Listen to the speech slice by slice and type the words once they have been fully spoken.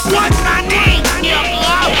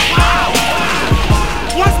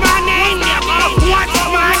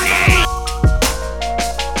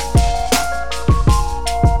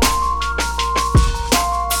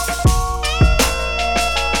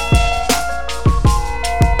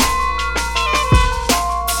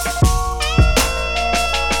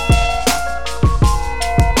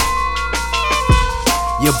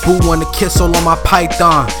boo wanna kiss all on my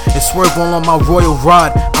python and swerve all on my royal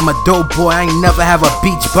rod. I'm a dope boy, I ain't never have a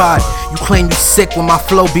beach bod. You claim you sick when my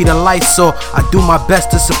flow be the lights on. I do my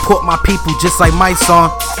best to support my people just like my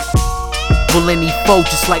song. Bull any foe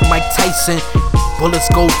just like Mike Tyson. Bullets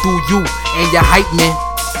go through you and your hype man.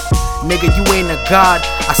 Nigga, you ain't a god.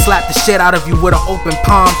 I slap the shit out of you with an open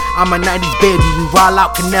palm. I'm a 90s baby, we wild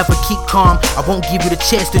out, can never keep calm. I won't give you the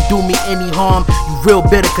chance to do me any harm. You real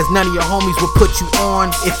bitter cause none of your homies will put you on.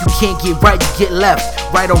 If you can't get right, you get left.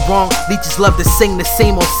 Right or wrong, leeches love to sing the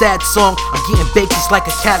same old sad song. I'm getting baked just like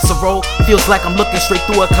a casserole. Feels like I'm looking straight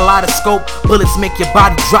through a kaleidoscope. Bullets make your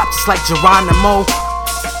body drop just like Geronimo.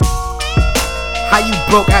 How you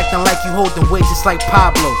broke acting like you holding weight just like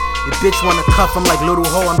Pablo? Your bitch wanna cuff him like little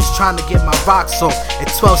hoe, I'm just trying to get my rocks off.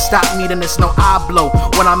 At 12 stop me, then it's no I blow.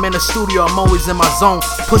 When I'm in the studio, I'm always in my zone.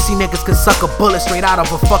 Pussy niggas can suck a bullet straight out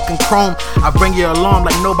of a fucking chrome. I bring your alarm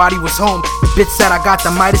like nobody was home. The bitch said I got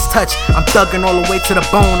the Midas touch, I'm thugging all the way to the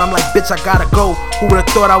bone. I'm like, bitch, I gotta go. Who would've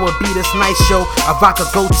thought I would be this nice show? I rock a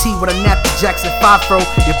goatee with a nappy Jackson 5 fro.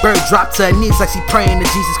 Your bird dropped to her knees like she praying to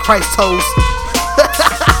Jesus Christ toes.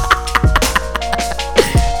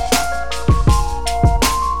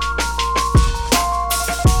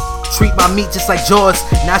 Treat my meat just like Jaws.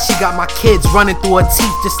 Now she got my kids running through her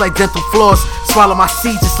teeth just like dental floss. Swallow my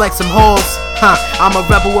seeds just like some whores. I'm a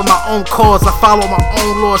rebel with my own cause. I follow my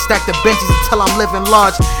own laws. Stack the benches until I'm living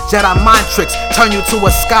large. Jedi mind tricks turn you to a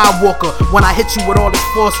Skywalker. When I hit you with all this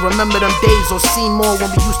force, remember them days or see more when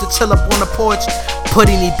we used to chill up on the porch. Put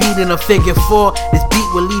any beat in a figure 4. This beat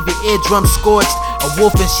will leave your eardrum scorched. A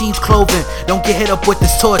wolf in sheep's clothing. Don't get hit up with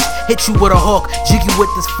this torch. Hit you with a hawk, jig you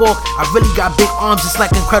with this fork. I really got big arms just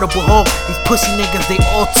like Incredible Hulk. These pussy niggas, they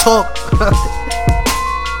all talk.